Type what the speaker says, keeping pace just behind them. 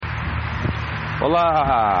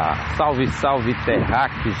Olá, salve, salve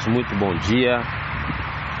terráqueos, muito bom dia.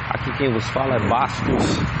 Aqui quem vos fala é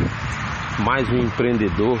Bastos, mais um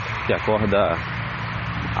empreendedor que acorda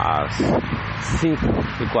às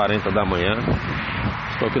 5h40 da manhã.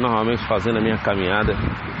 Estou aqui novamente fazendo a minha caminhada,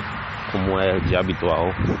 como é de habitual,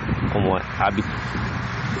 como é hábito.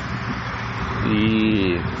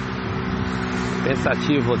 E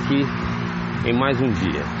pensativo aqui em mais um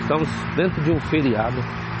dia. Estamos dentro de um feriado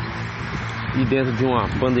e dentro de uma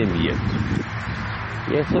pandemia.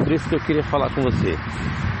 E é sobre isso que eu queria falar com você.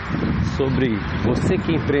 Sobre você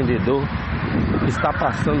que é empreendedor, que está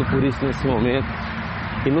passando por isso nesse momento.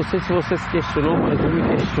 E não sei se você se questionou, mas eu me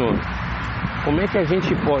questiono. Como é que a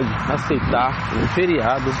gente pode aceitar um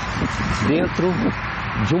feriado dentro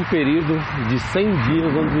de um período de 100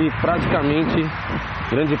 dias onde praticamente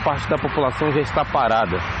grande parte da população já está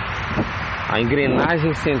parada? A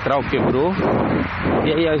engrenagem central quebrou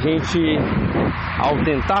e aí a gente, ao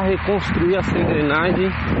tentar reconstruir essa engrenagem,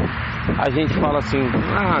 a gente fala assim: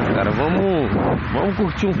 cara, vamos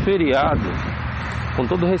curtir um feriado. Com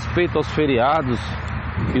todo respeito aos feriados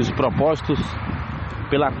e os propósitos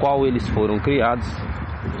pela qual eles foram criados,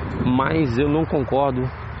 mas eu não concordo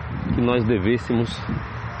que nós devêssemos,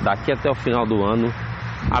 daqui até o final do ano,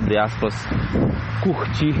 abre aspas,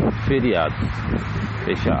 curtir feriados,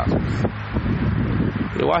 fecha aspas.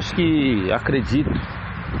 Eu acredito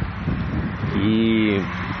que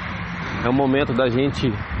é o momento da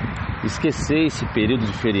gente esquecer esse período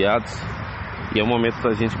de feriados e é o momento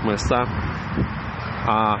da gente começar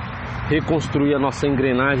a reconstruir a nossa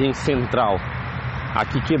engrenagem central.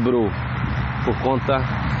 Aqui quebrou por conta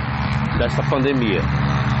dessa pandemia.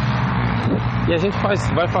 E a gente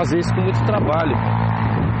vai fazer isso com muito trabalho.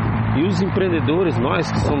 E os empreendedores,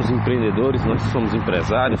 nós que somos empreendedores, nós que somos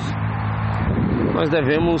empresários, nós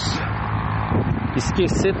devemos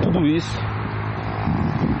esquecer tudo isso.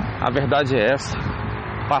 A verdade é essa: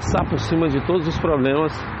 passar por cima de todos os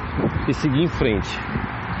problemas e seguir em frente.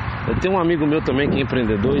 Eu tenho um amigo meu também que é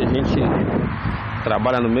empreendedor e a gente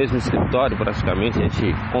trabalha no mesmo escritório praticamente, a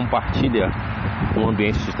gente compartilha um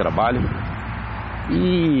ambiente de trabalho.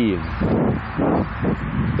 E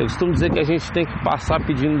eu costumo dizer que a gente tem que passar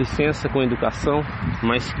pedindo licença com educação,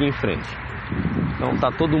 mas seguir em frente. Então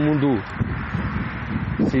tá todo mundo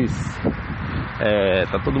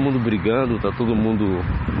tá todo mundo brigando, tá todo mundo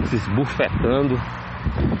se esbufetando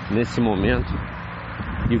nesse momento.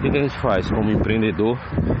 E o que a gente faz como empreendedor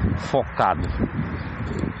focado?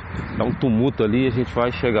 Dá um tumulto ali, a gente vai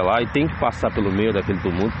chegar lá e tem que passar pelo meio daquele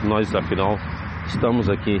tumulto. Nós, afinal, estamos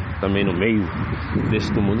aqui também no meio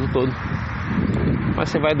desse tumulto todo. Mas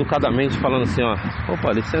você vai educadamente falando assim, ó: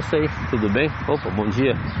 opa, licença aí, tudo bem? Opa, bom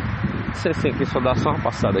dia. Licença aqui, só dá só uma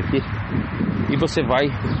passada aqui. E você vai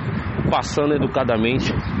passando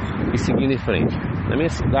educadamente e seguindo em frente. Na minha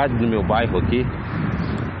cidade, no meu bairro aqui,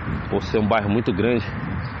 por ser um bairro muito grande,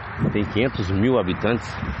 tem 500 mil habitantes.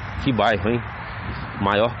 Que bairro, hein?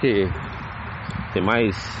 Maior que... tem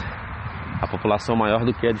mais... a população maior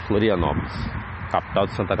do que a de Florianópolis, capital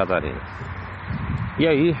de Santa Catarina. E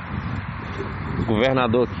aí, o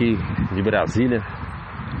governador aqui de Brasília,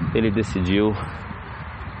 ele decidiu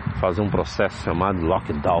fazer um processo chamado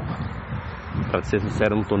lockdown. Para ser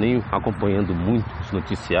sincero, eu não estou nem acompanhando muito os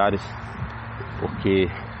noticiários, porque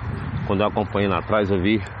quando eu acompanhei lá atrás eu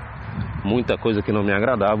vi muita coisa que não me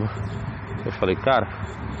agradava. Eu falei: cara,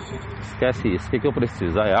 esquece isso, o que eu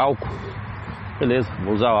preciso? É álcool? Beleza,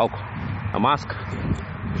 vou usar o álcool. A máscara?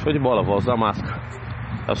 Show de bola, vou usar a máscara.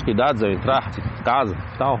 Os cuidados ao entrar de casa,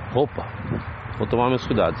 tal, roupa, vou tomar meus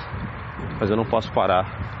cuidados. Mas eu não posso parar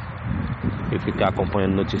e ficar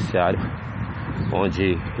acompanhando o noticiário,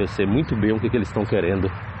 onde eu sei muito bem o que eles estão querendo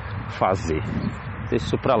fazer. Deixa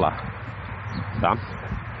isso pra lá, tá?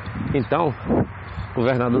 Então, o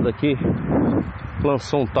governador daqui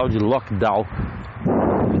lançou um tal de lockdown,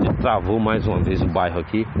 onde travou mais uma vez o bairro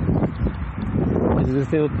aqui. Mas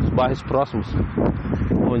existem outros bairros próximos,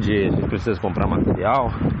 onde a gente precisa comprar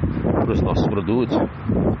material para os nossos produtos.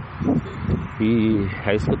 E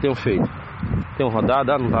é isso que eu tenho feito. Tenho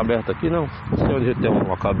rodado, não está aberto aqui? Não sei onde tem um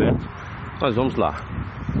local aberto. Nós vamos lá,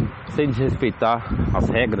 sem desrespeitar as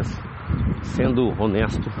regras, sendo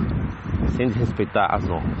honesto, sem desrespeitar as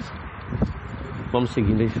normas. Vamos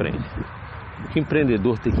seguindo em frente. O que o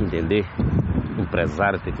empreendedor tem que entender, o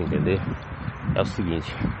empresário tem que entender, é o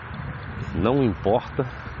seguinte: não importa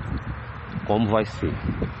como vai ser,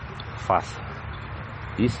 faça.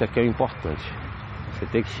 Isso é que é o importante. Você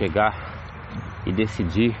tem que chegar e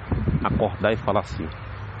decidir, acordar e falar assim: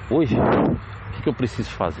 hoje, o que eu preciso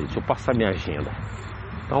fazer? Deixa eu passar minha agenda.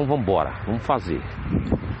 Então vamos embora, vamos fazer.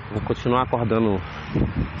 Vou continuar acordando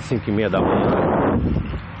 5h30 da manhã.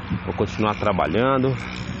 Vou continuar trabalhando.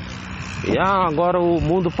 E agora o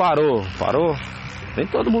mundo parou. Parou? Nem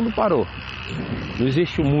todo mundo parou. Não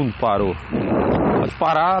existe o mundo parou. Pode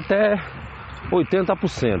parar até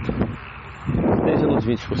 80%. Esteja nos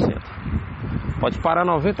 20%. Pode parar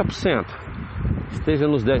 90%. Esteja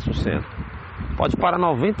nos 10%. Pode parar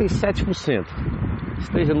 97%.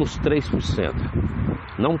 Esteja nos 3%.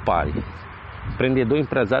 Não pare. Empreendedor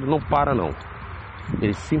empresário não para não.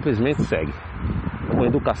 Ele simplesmente segue. Com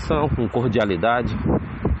educação, com cordialidade,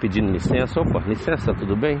 pedindo licença. Opa, licença,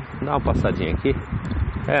 tudo bem? Dá uma passadinha aqui.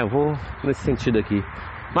 Eu vou nesse sentido aqui.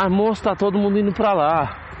 Mas moço, tá todo mundo indo pra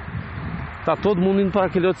lá. Tá todo mundo indo para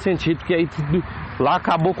aquele outro sentido, porque aí tudo, lá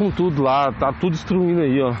acabou com tudo lá, tá tudo destruindo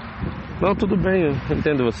aí, ó. Não, tudo bem, eu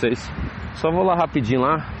entendo vocês. Só vou lá rapidinho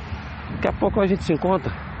lá. Daqui a pouco a gente se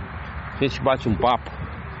encontra. A gente bate um papo.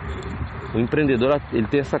 O empreendedor, ele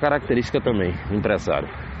tem essa característica também, o empresário.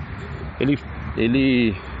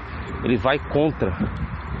 Ele vai contra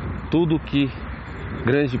tudo que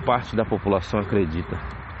grande parte da população acredita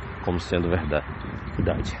como sendo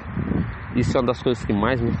verdade. Isso é uma das coisas que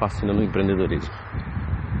mais me fascina no empreendedorismo.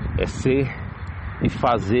 É ser e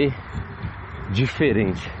fazer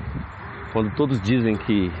diferente. Quando todos dizem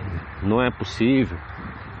que não é possível,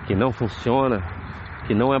 que não funciona,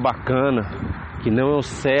 que não é bacana, que não é o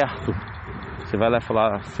certo, você vai lá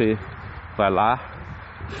falar, você vai lá,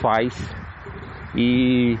 faz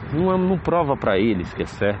e não prova para eles que é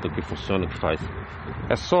certo, que funciona, que faz.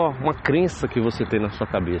 É só uma crença que você tem na sua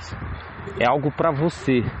cabeça. É algo para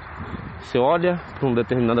você. Você olha para uma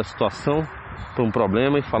determinada situação, para um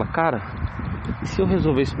problema e fala, cara, e se eu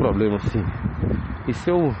resolver esse problema assim? E se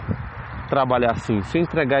eu trabalhar assim? Se eu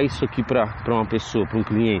entregar isso aqui para uma pessoa, para um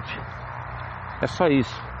cliente? É só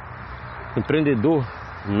isso. Empreendedor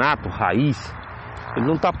nato, raiz, ele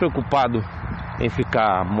não está preocupado em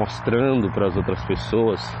ficar mostrando para as outras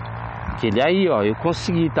pessoas que ele aí, ó, eu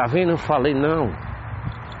consegui, tá vendo? Eu falei, não.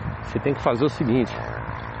 Você tem que fazer o seguinte: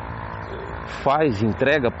 faz,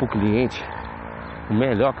 entrega para o cliente o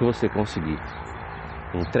melhor que você conseguir.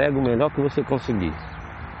 Entrega o melhor que você conseguir.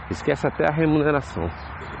 Esquece até a remuneração.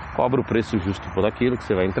 Cobra o preço justo por aquilo que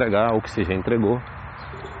você vai entregar ou que você já entregou.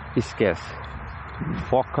 Esquece.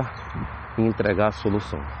 Foca em entregar a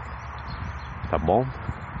solução. Tá bom?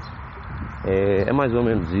 É mais ou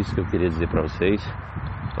menos isso que eu queria dizer para vocês.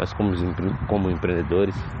 Nós como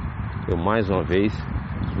empreendedores, eu mais uma vez,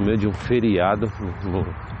 no meio de um feriado,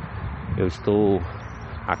 eu estou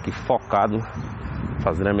aqui focado,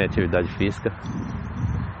 fazendo a minha atividade física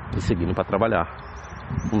e seguindo para trabalhar.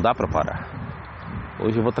 Não dá para parar.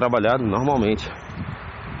 Hoje eu vou trabalhar normalmente.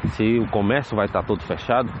 Se o comércio vai estar todo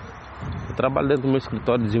fechado, eu trabalho dentro do meu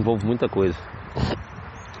escritório e desenvolvo muita coisa.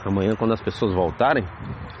 Amanhã, quando as pessoas voltarem,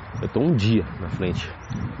 eu estou um dia na frente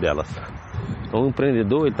delas. Então o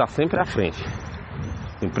empreendedor, ele está sempre à frente.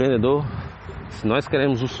 O empreendedor, se nós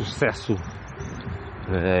queremos o sucesso,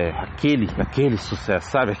 aquele sucesso,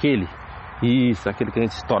 sabe? Aquele que a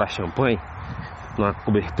gente estoura champanhe na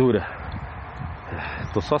cobertura.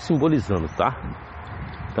 Estou só simbolizando, tá?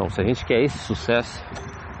 Então, se a gente quer esse sucesso,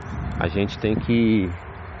 a gente tem que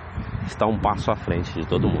estar um passo à frente de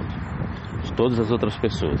todo mundo, de todas as outras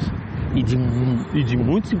pessoas e de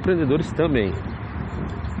muitos empreendedores também,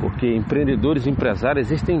 porque empreendedores e empresários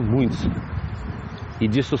existem muitos. E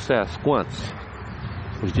de sucesso, quantos?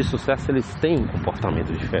 Os de sucesso, eles têm um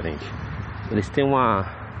comportamento diferente, eles têm uma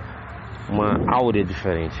áurea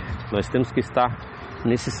diferente. Nós temos que estar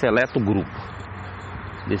nesse seleto grupo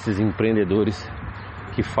desses empreendedores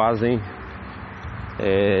que fazem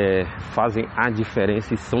a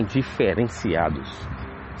diferença e são diferenciados.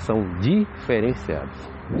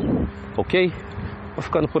 Ok? Vou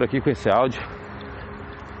ficando por aqui com esse áudio,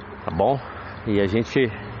 tá bom? E a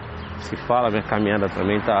gente se fala, minha caminhada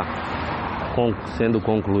também está sendo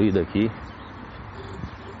concluída aqui.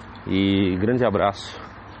 E grande abraço.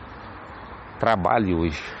 Trabalhe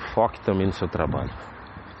hoje, foque também no seu trabalho,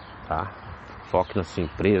 tá? Foque na sua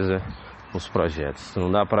empresa, nos projetos.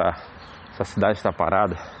 Não dá pra... Se a cidade está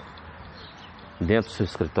parada, dentro do seu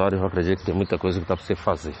escritório, eu acredito que tem muita coisa que dá pra você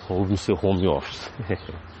fazer. Ou no seu home office.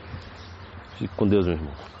 Fique com Deus, meu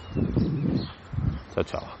irmão. Tchau,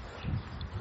 tchau.